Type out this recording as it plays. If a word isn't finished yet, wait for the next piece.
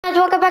guys,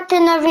 welcome back to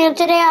another video.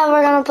 Today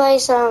we're gonna play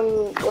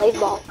some blade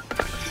ball.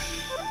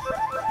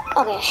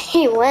 Okay,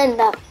 he won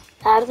that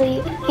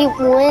badly. He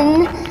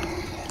won.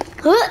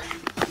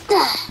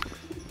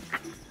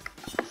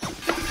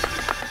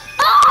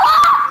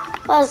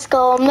 Let's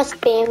go. I'm a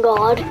spam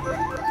god.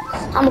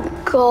 I'm a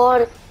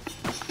god.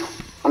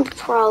 I'm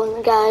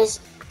pro, guys.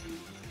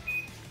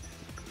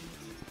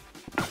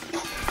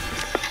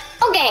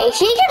 Okay,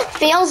 he just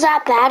fails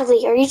that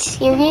badly. Are you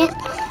serious?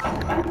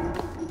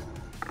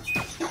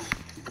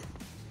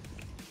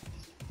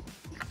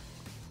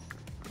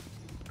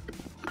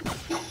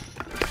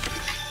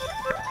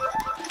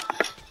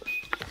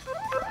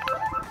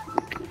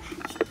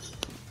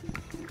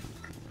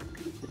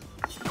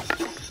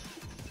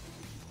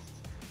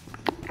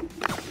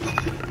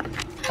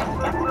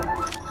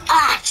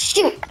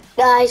 Shoot,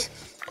 guys.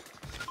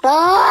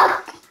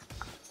 Oh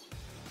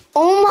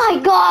my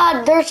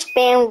god, they're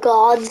spam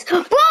gods.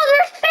 Bro,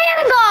 they're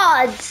spam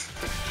gods.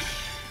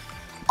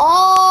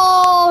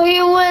 Oh,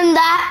 he won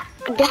that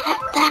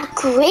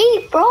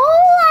great, bro.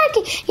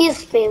 Like,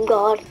 he's a spam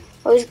god.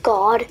 Oh, he's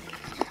god.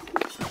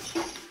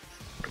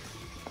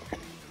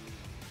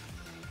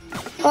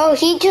 Bro,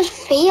 he just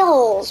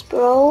fails,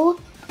 bro.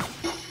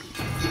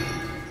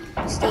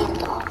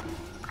 Stand off.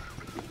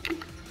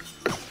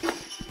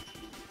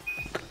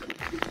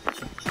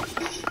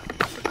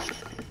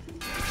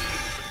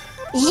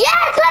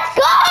 Yes, let's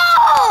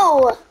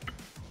go!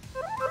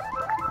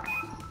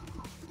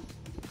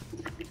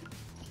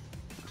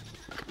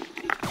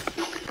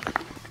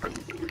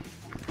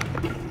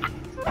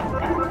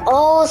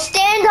 Oh,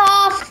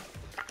 standoff!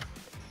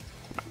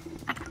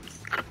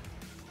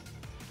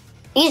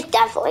 He's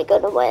definitely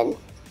gonna win.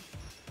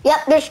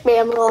 Yep, they're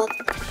spam gods.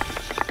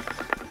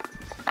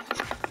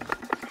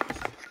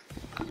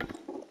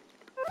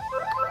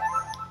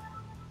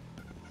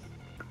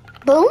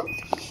 Boom.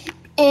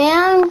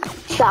 And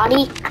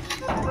shoddy.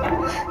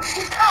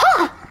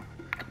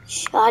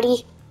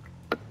 Shoddy.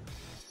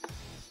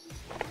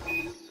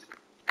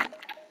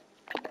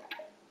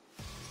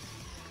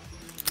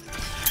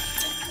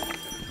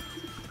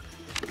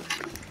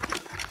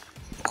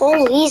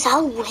 Please,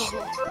 I'll win.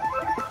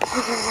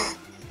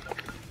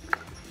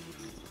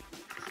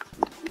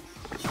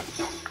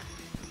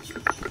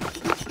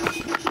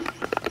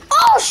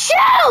 Oh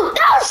shoot!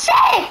 That was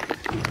sick!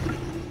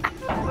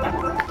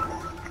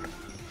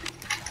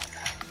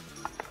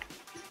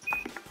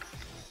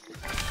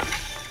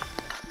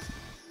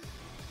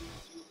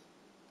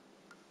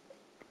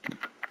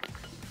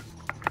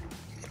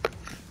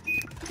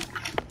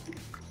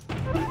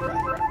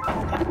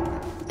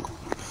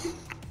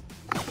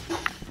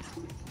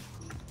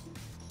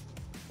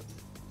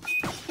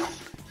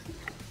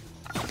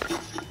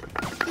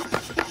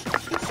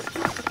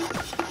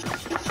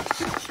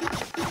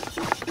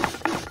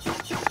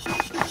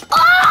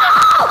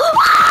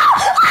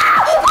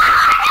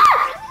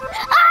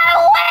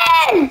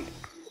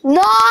 No,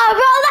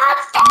 bro,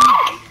 that's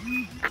sick!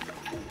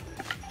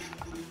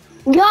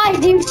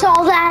 Guys, you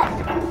saw that?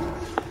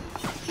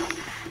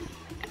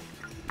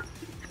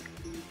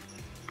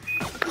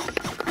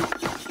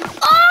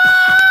 Oh!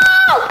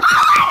 Oh my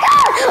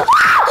god!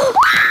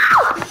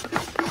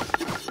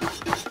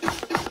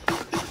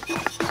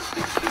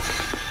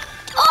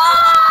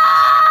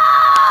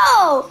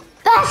 Oh!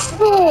 That's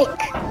sick!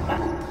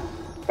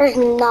 There's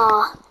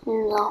no.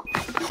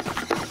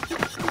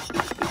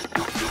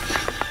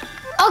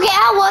 Okay,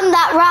 I won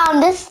that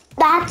round.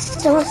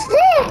 That's so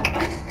sick.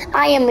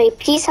 I am a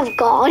piece of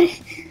God. You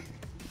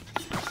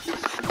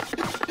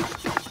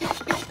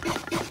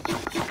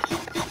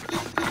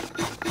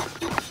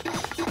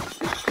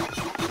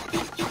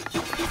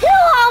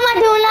know how am I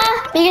doing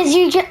that?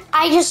 Because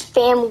I just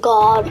spam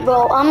God,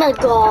 bro. I'm a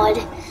god.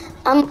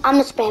 I'm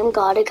a spam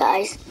god,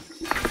 guys.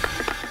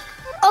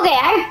 Okay,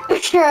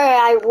 I'm sure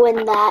I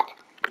win that.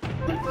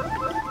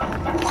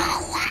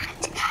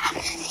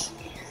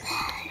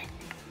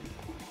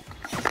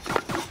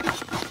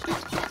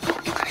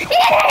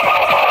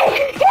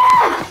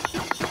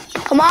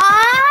 Come on!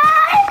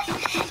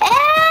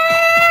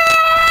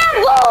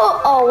 And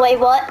whoa! Oh wait,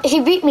 what? He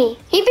beat me.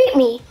 He beat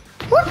me.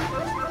 What?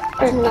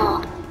 Or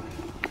no?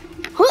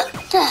 What?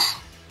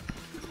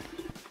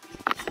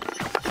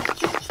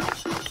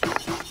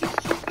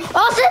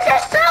 Oh, this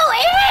is so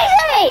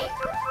easy!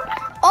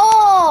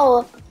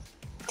 Oh,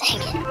 dang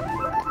it!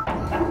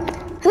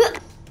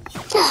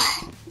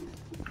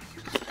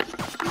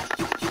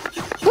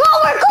 Whoa,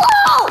 we're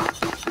close!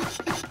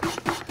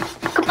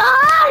 Come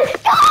on!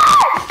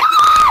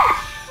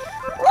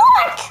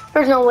 What?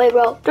 There's no way,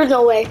 bro. There's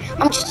no way.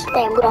 I'm just a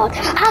spam god.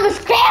 I'm a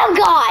spam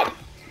god!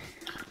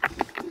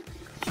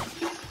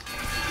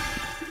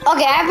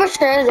 Okay, I'm for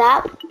sure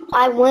that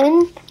I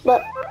win,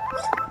 but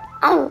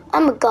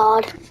I'm a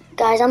god.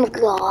 Guys, I'm a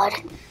god.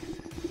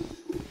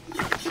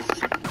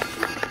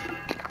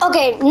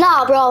 Okay,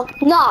 nah, bro.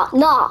 Nah.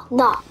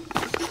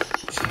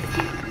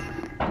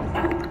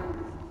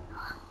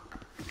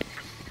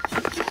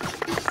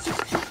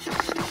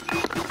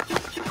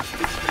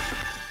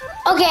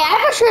 Okay,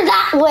 I'm for sure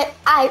that what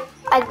I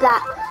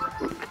got.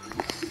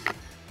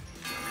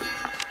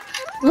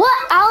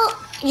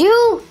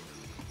 You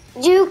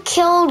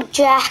killed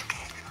Jack.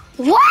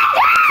 What?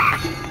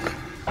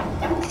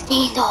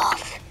 Stand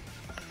off.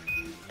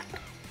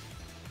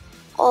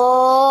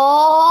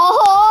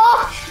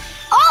 Oh.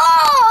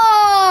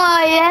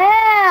 Oh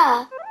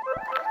yeah.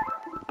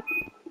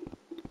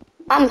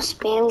 I'm a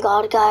spam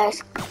god,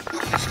 guys.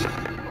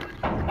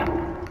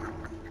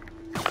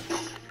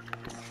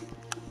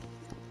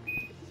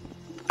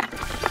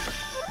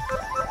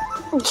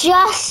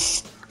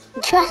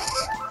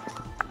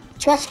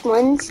 Just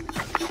once.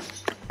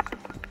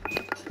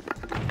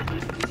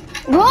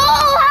 Bro,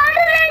 how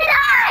did I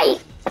die?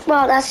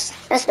 Well, that's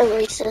the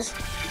racist.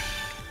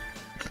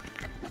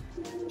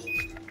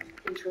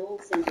 Control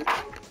center.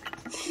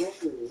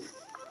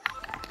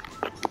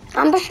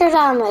 I'm pretty sure that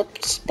I'm a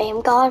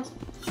spam god.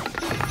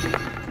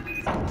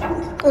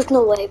 There's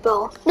no way,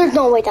 bro. There's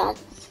no way that's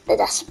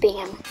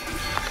spam.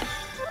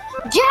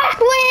 Jack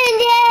win!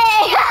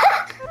 Yay!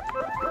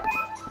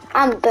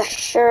 I'm for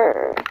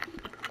sure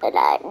that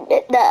I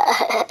did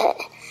that.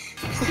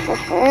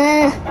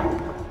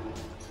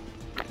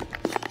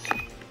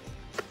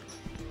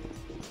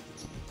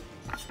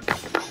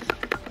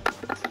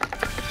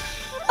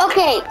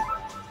 Okay.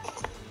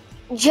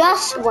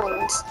 Just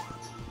wins.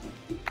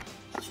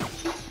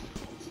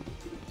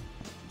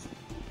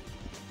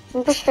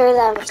 I'm for sure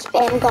that I'm a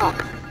spam god.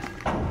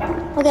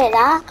 Okay,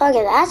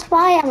 that's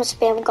why I'm a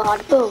spam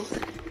god. Boom.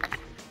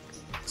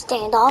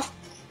 Stand off.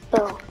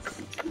 Boom.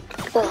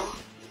 Boom.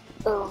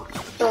 Boom.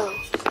 Boom.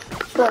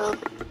 Boom.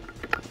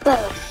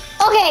 Boom.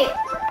 Okay.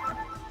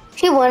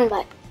 She won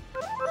by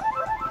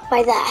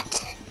that.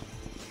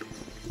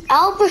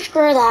 I'll for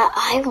sure that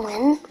I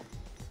win.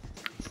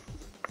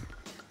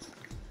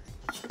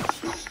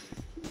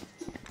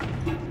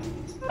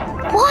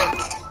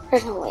 What?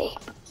 There's no way.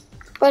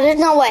 But there's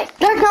no way.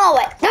 There's no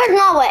way. There's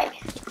no way.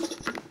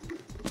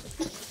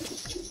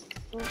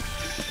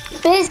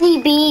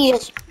 Busy Bee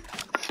just...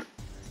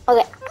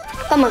 Okay.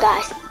 Come on,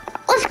 guys.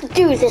 Let's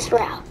do this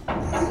route.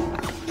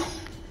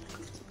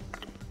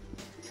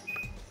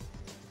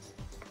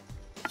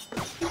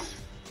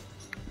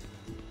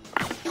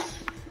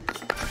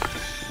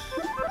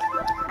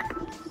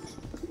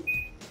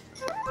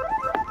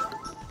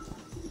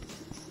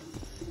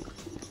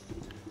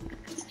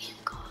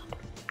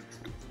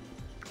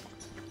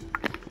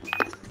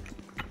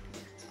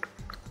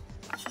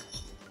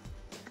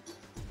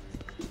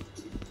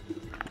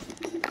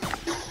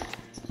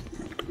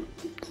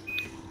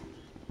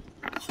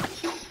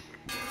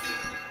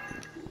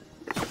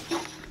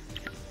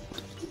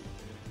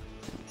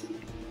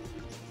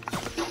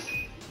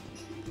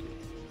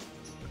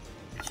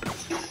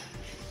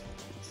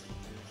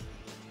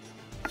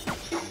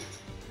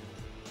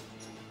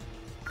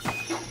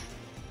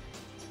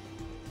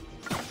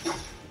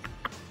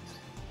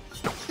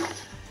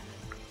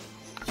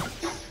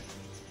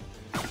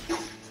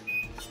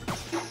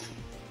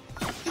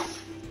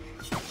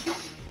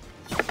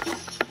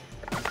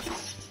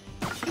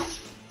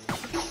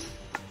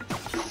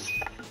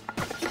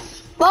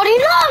 Well, you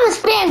know I'm a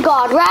spam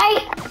god,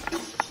 right?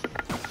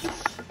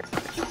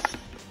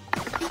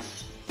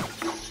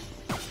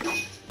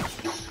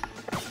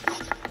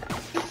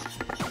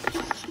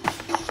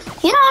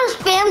 You know I'm a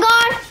spam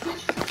god?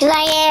 Because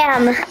I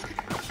am.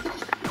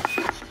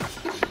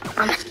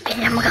 I'm a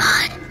spam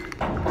god.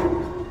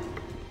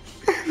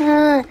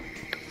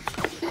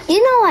 You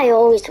know I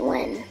always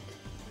win.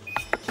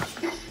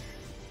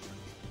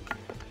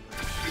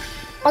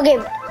 Okay.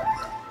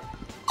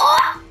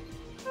 Oh!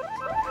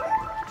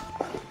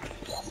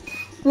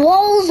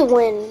 Walls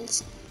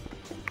wins.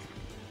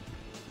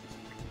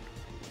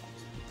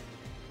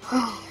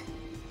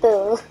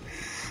 Boo.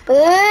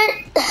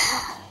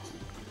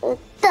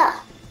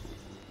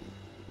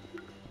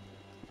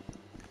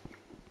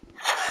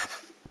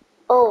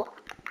 Oh,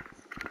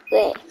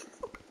 wait.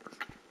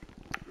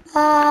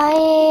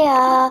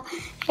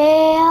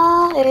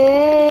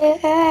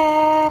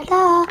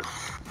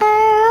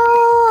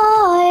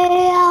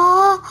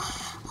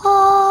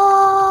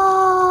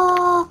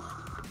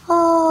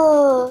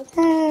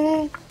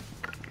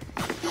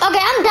 Okay,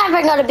 I'm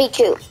definitely gonna beat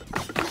you.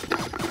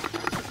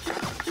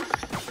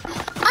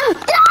 I'm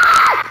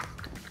done!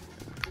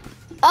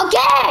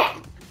 Okay,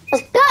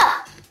 let's go.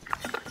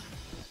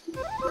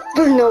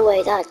 There's no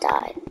way that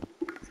died.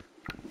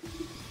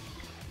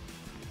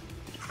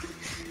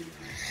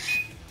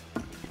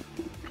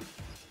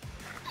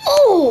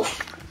 Oh!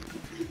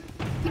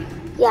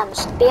 Yeah, I'm a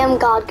spam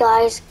god,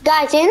 guys.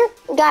 Guys,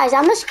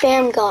 I'm a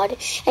spam god.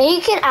 And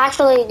you can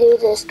actually do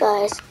this,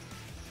 guys.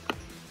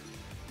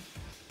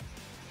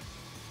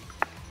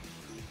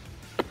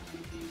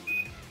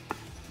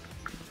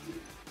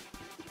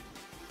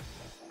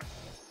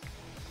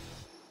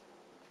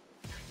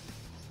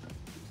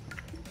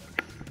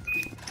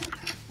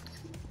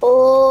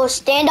 Oh,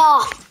 stand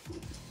off.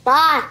 Come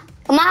on.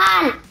 Come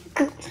on.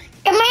 Come here.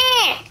 Come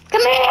here.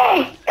 Come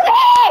here. Come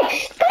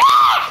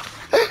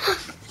here.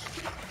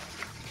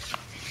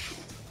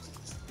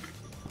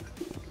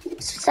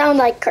 Sound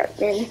like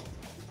Kirkman.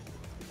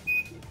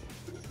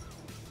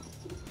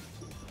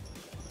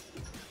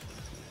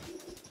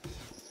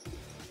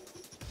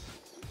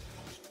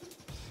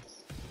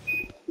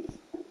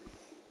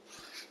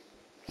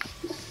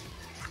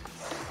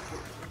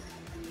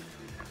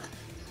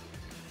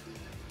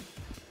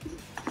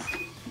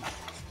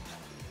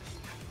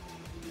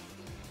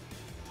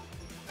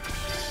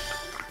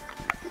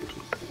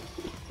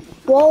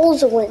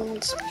 Walls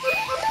wins.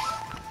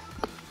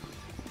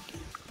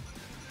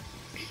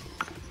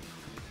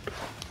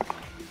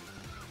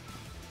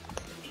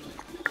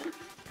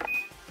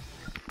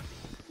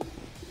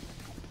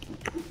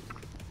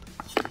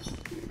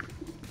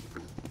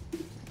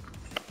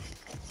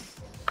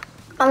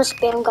 I'm a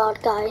spam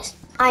god, guys.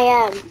 I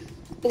am.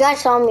 You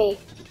guys saw me.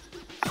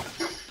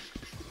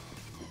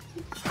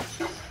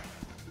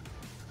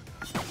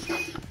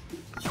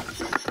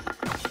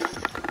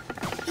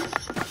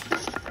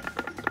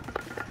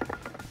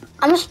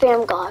 I'm a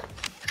spam god.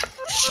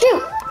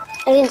 Shoot!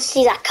 I didn't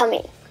see that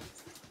coming.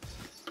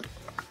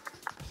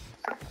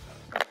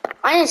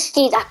 I didn't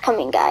see that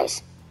coming,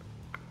 guys.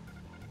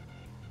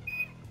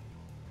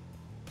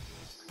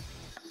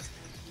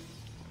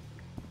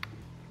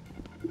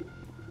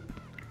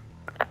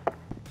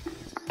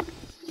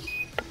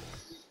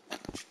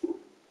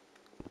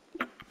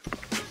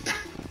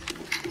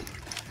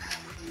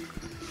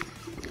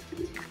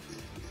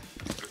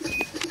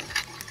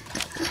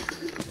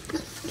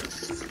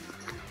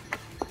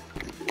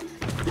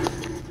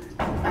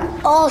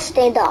 All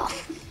stand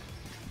off.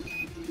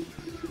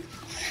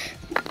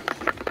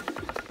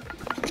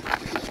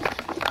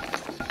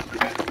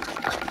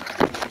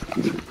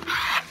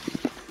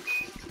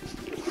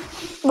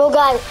 Well,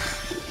 guys.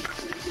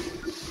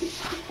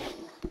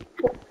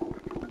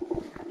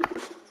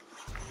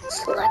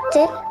 Select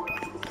it.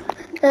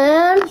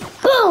 And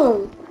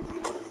boom!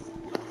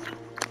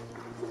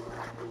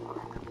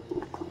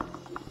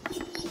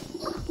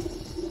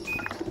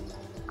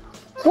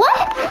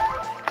 What?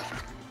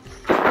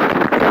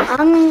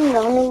 I'm the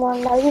only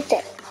one that used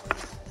it.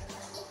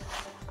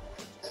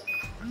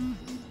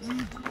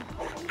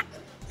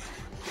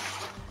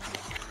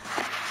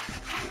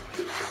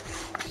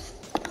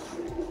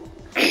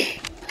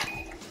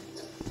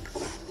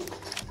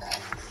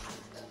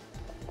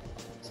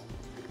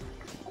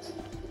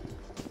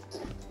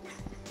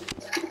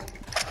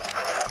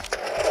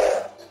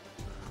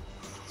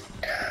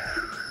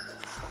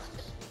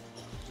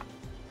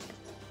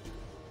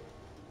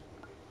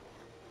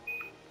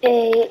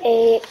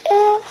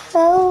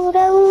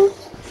 Photo.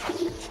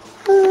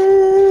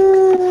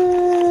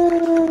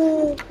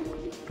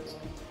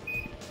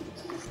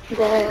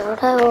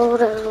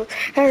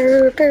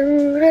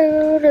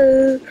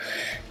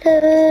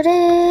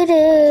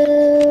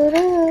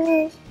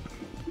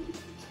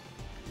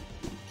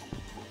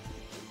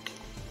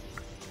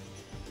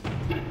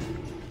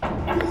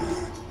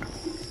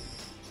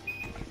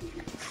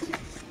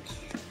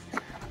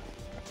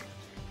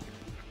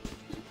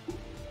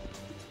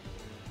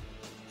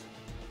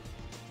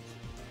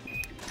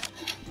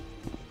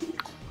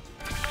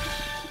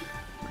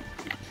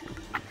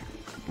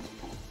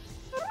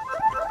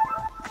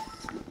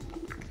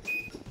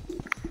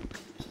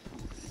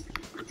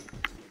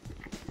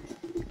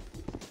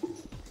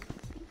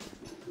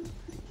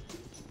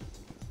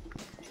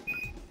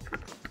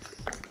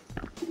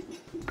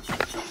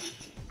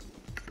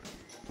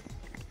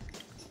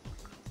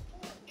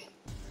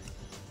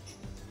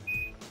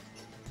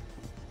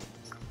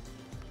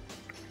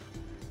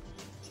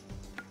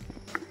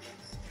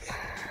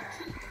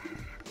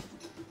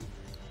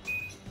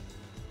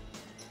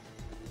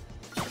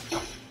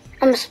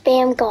 I'm a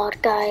spam god,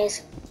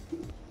 guys.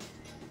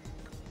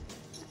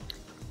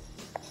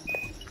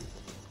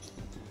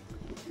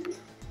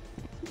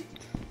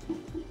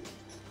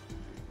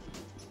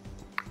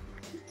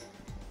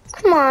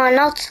 Come on,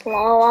 not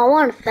slow. I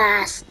want it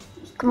fast.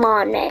 Come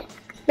on, man.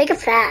 Make it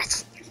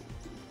fast.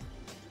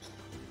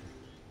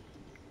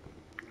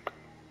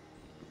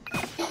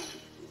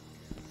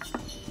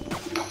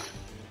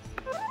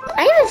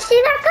 I didn't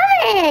see that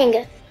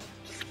coming.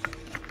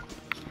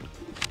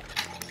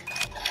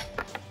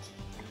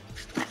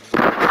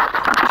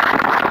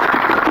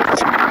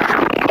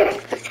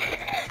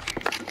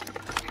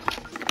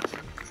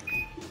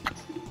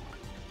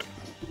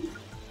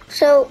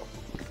 So,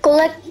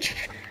 collect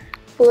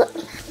 10,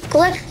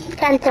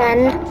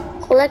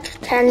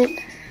 collect 10,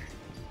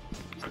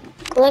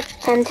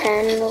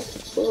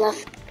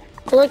 left,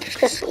 collect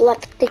just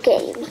left the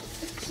game.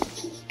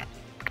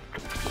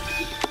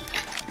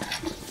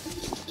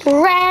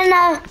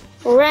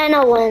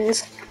 Rana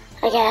wins,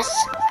 I guess.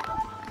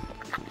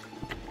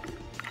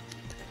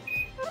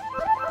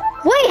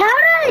 Wait, how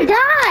did I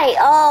die?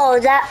 Oh,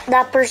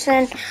 that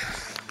person.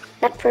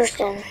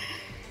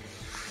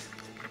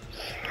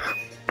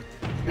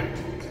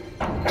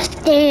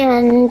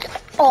 Stand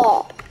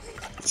off.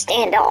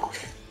 Stand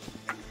off.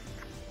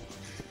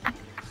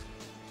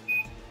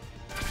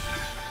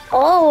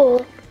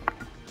 Oh,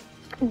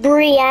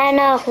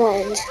 Brianna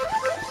wins,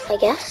 I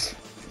guess.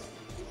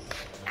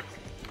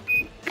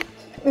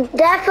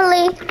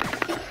 Definitely.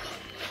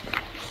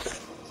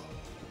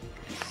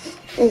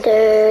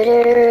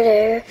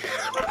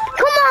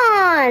 Come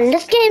on,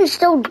 this game's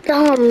so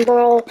dumb,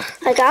 bro.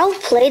 Like, I'll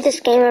play this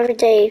game every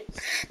day.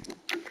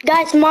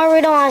 Guys, tomorrow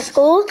we don't have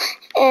school,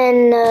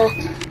 and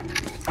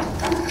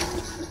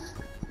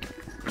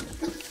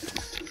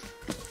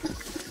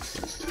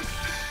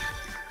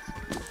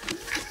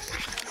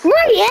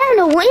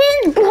Brianna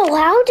wins, bro.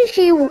 How does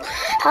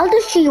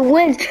she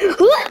win?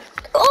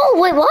 Oh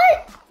wait,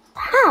 what?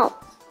 How?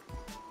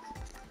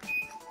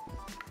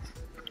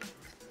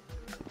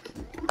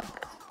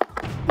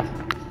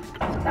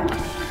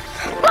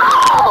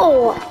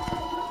 Oh!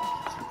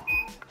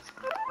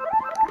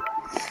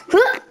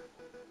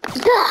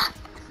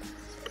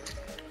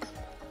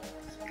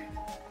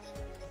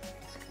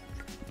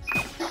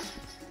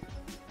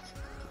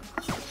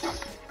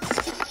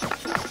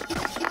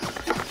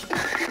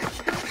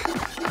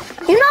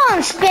 You know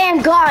I'm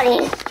spam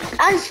guarding.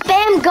 I'm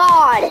spam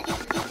god.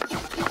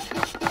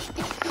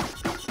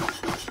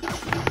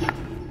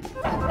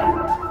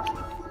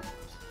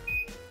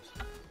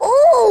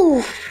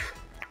 Oof.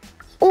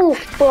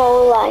 Oof,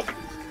 bro, like.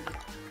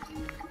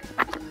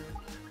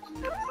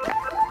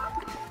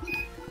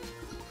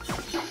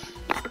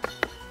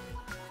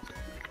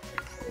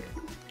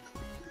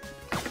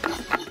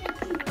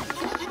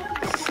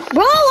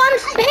 Bro, I'm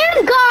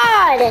spam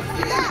god.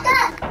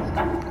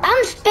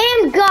 I'm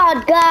spam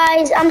god,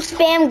 guys. I'm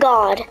spam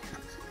god.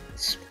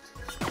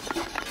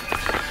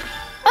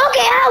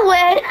 Okay, I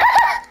win.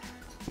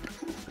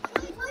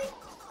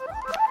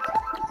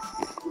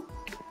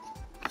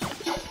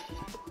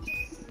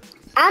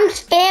 I'm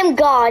spam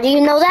god. Do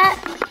you know that?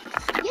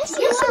 Yes,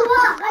 you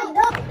are. I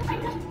know.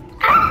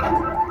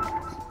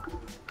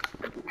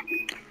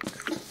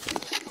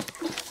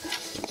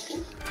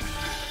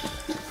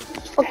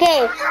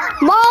 Okay,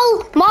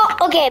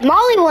 okay,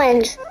 Molly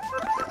wins.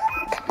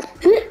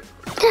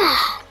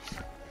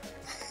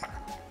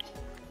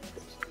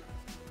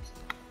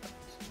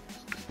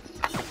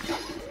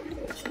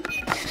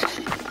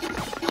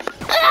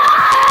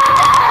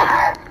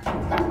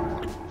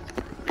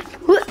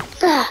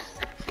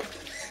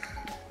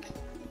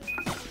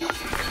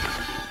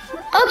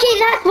 Okay,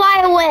 that's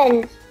why I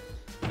win.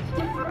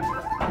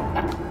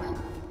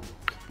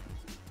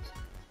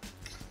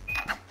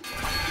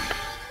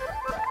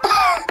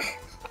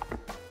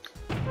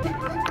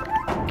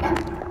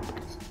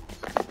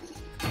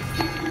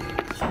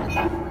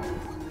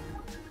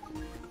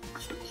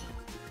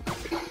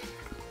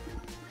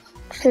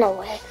 No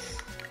way.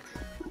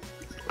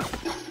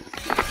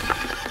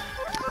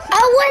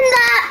 I win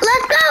that!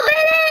 Let's go,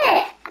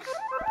 baby!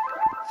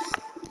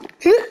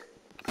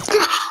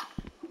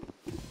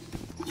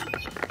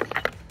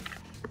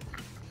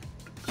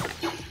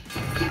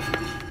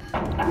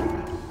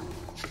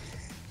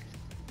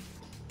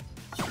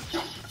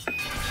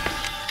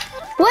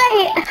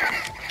 Wait!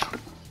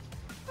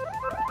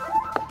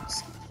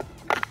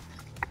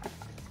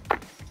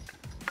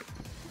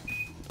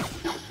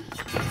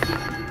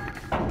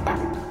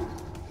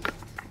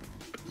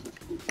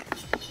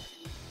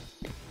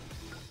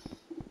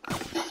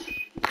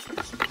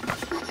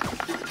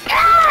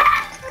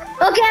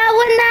 Okay, I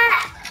win that.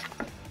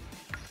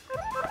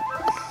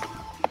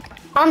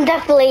 I'm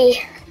definitely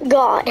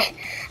God.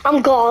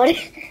 I'm God.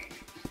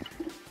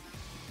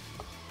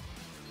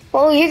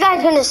 Oh, you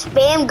guys gonna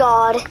spam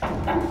God.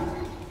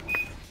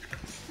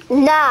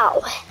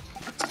 Now.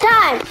 It's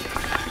time.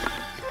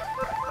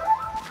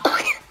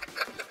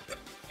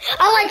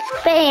 I like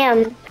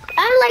spam.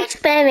 I like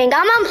spamming.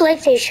 I'm on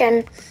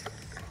PlayStation.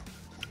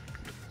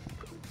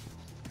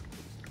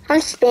 I'm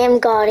spam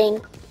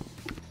Godding.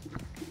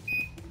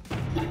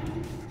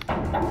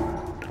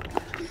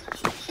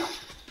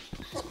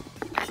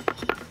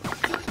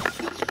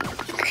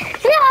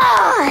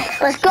 Yeah!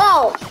 Let's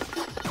go!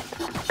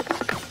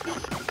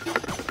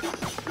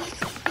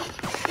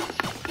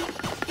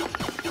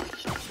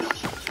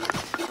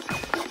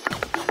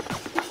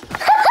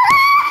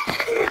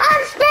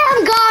 I'm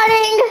spam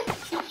guarding!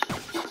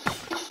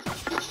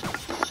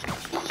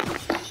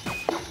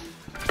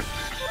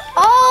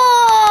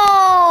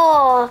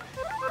 Oh!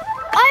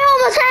 I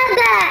almost had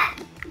that!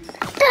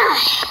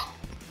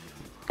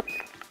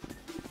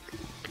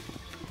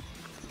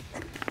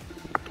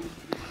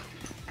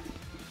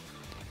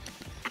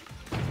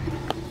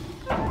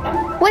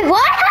 Wait,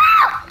 what?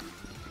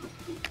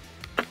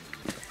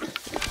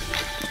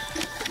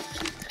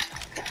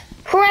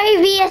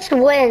 Previous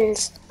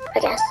wins, I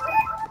guess.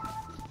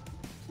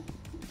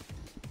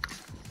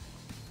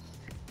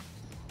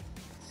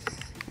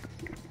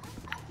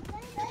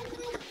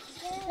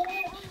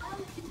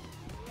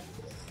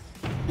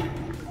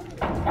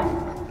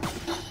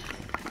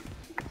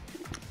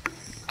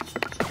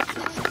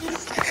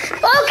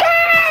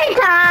 Okay,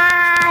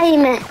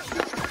 time.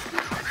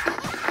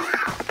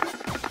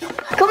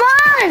 Come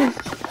on.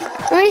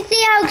 Let me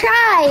see how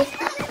try.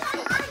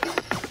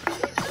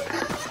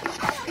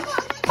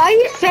 Are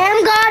you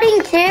spam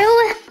guarding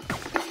too?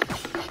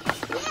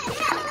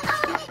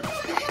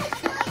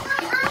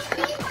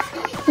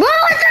 Bro,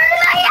 it's under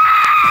my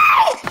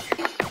eyes!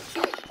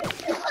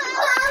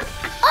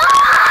 Oh!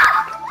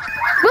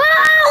 Bro,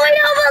 I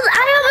almost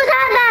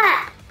had that!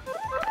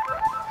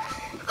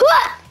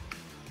 What?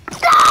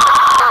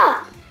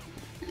 Ah!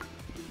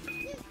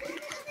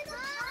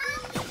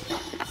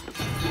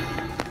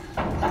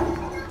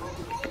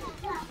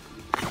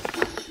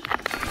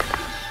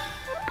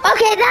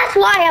 Okay, that's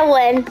why I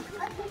win.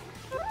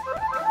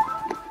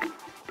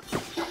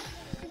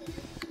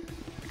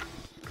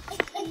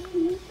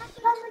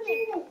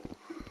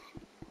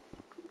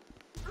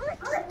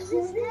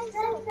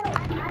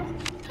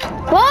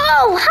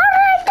 Whoa! How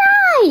did I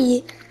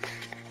die?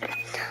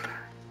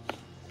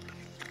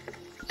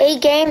 A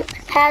game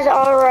has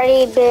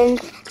already been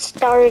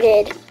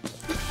started.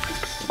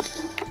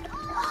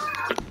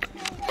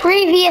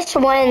 Previous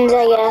wins,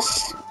 I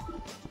guess.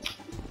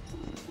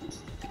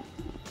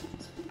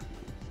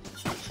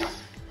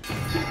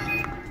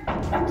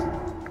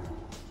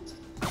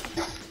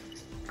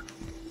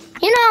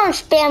 You know I'm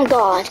spam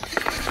god.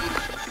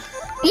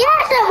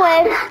 Yes, I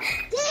would.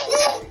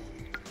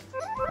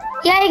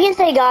 Yeah, you can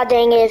say god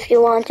dang it if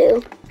you want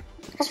to.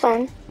 That's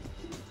fine.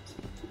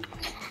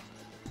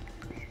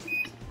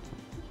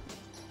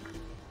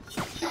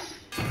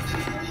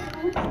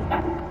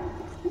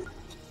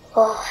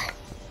 Oh.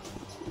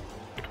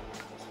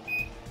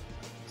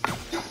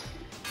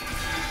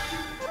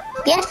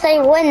 Yes, I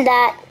win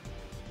that.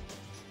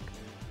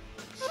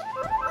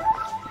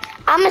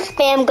 I'm a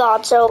spam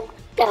god, so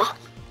yeah.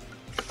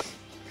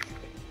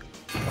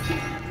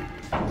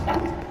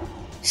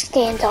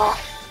 Stand off.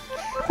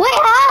 Wait,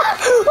 huh?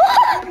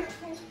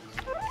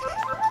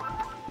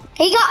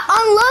 He got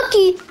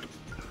unlucky.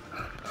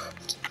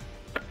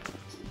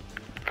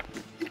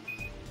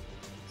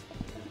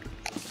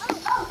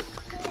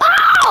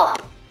 Oh!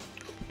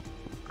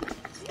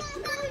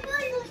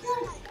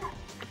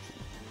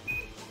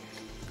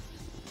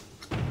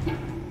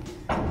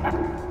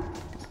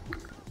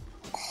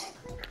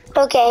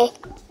 Okay.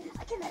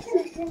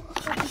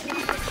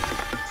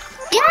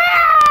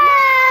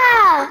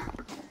 Yeah!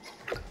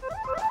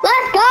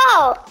 Let's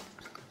go!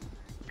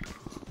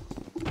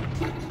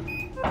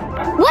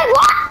 Wait,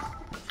 what?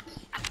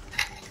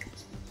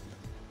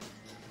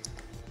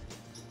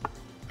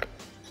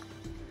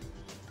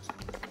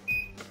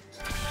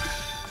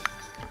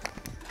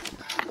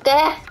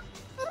 Okay.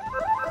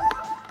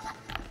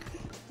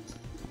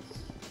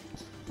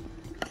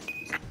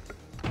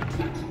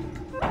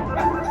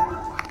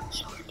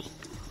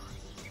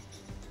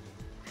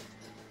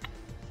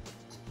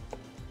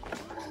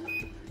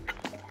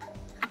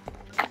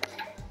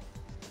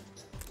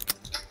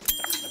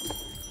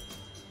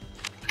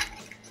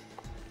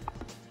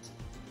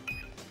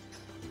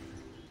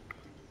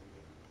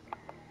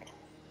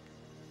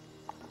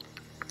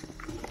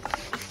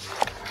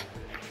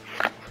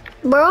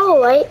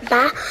 Bro, I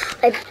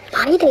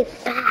bite it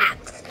back.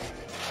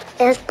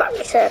 That's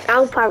probably sick.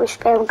 I'll probably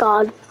spam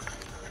God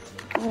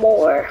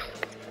more.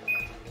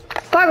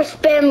 Probably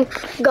spam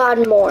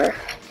God more.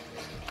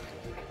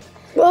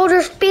 Bro,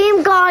 they're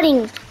spam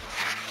Godding.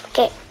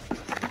 Okay.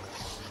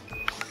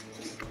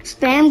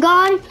 Spam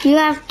God, you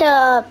have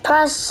to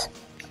press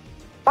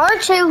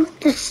R2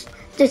 to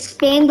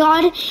spam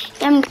God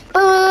and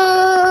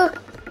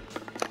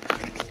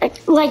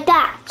like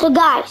that. So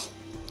guys.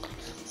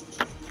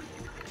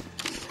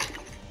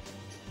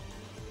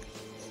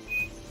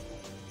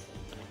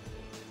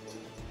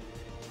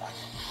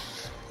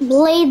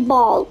 Blade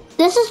ball.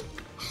 This is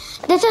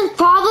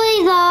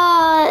probably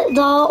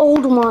the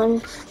old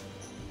one.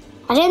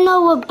 I didn't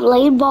know what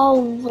blade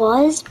ball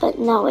was, but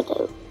now I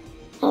do.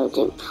 Now I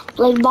do.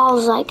 Blade ball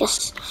is like a.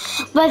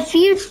 But if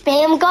you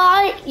spam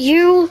God,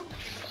 you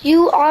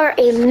are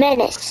a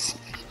menace.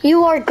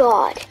 You are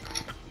God.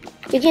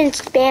 You can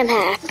spam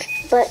hack,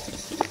 but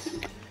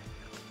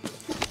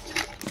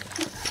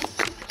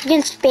you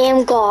can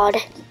spam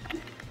God.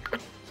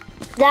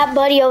 That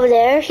buddy over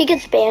there, he can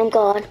spam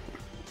God.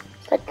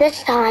 But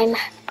this time,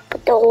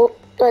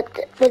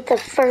 with the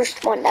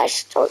first one that I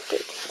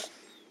started.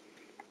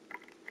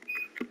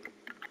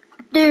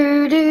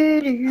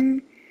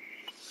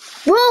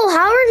 Bro,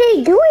 how are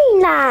they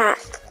doing that?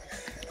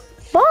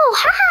 Bro,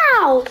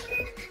 how?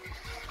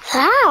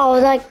 How?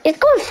 Like, it's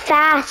going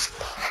fast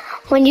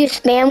when you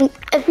spam.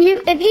 If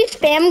you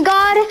spam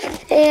God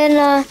in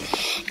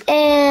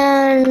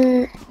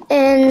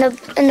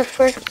the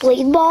first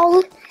blade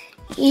ball,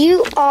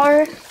 you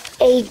are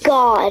a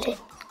god.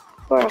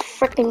 Or a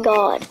freaking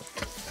god.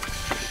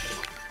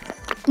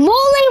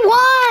 Molly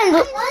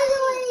won!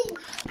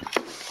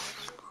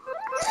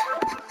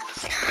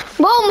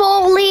 Well,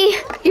 Molly,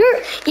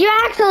 you're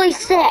actually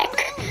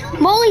sick.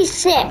 Molly's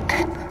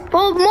sick.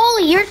 Well,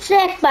 Molly, you're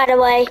sick, by the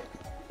way.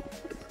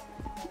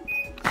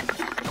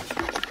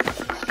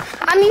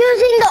 I'm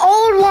using the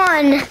old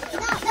one.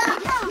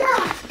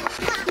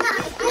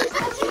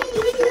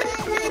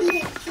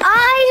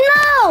 I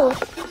know.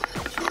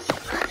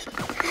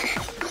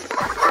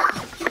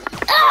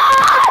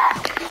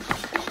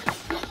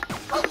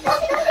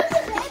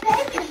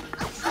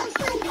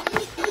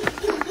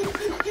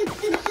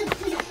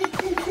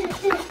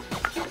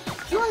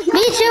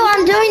 Me too,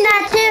 I'm doing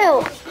that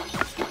too.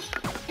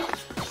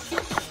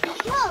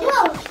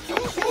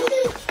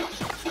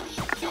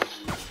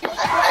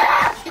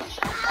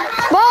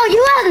 Bro,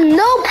 you have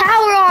no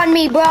power on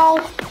me, bro.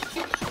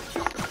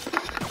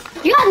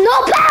 You have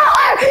no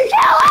power! You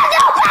have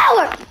no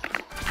power!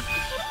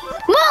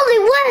 Molly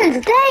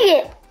wins, dang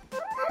it!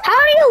 How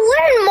do you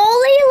win,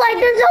 Molly? Like,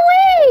 there's no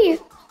way!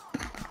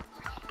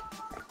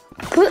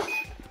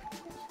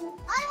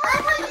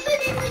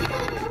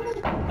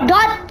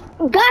 God,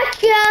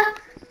 gotcha!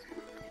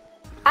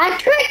 I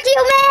tricked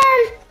you, man!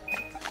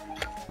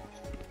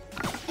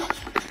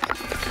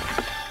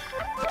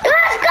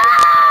 Let's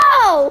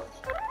go!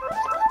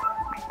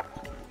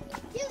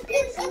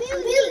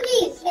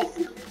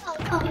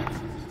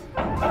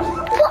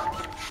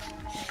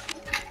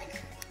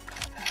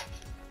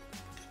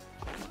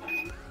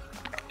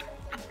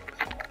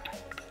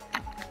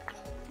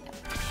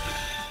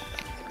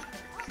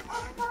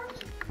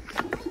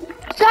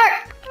 Start!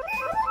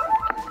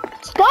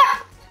 Start!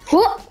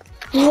 Whoa!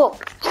 Whoa!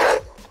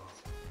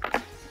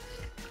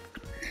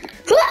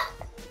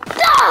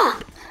 Ah!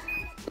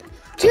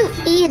 Too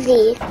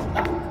easy.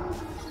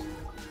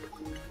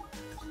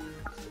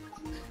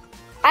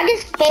 I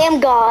just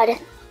spam God.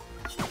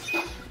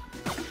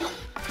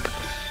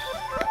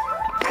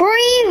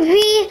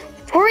 Pre-V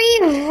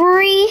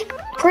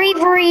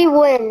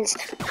wins.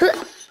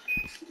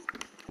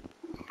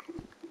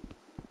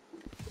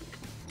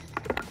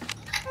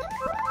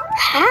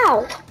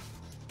 How?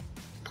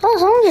 Oh,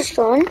 someone just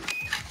joined.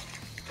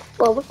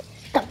 Well,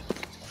 stop.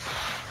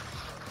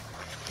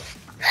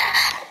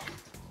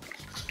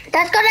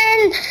 That's gonna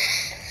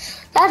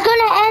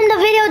end the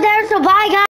video there, so bye guys.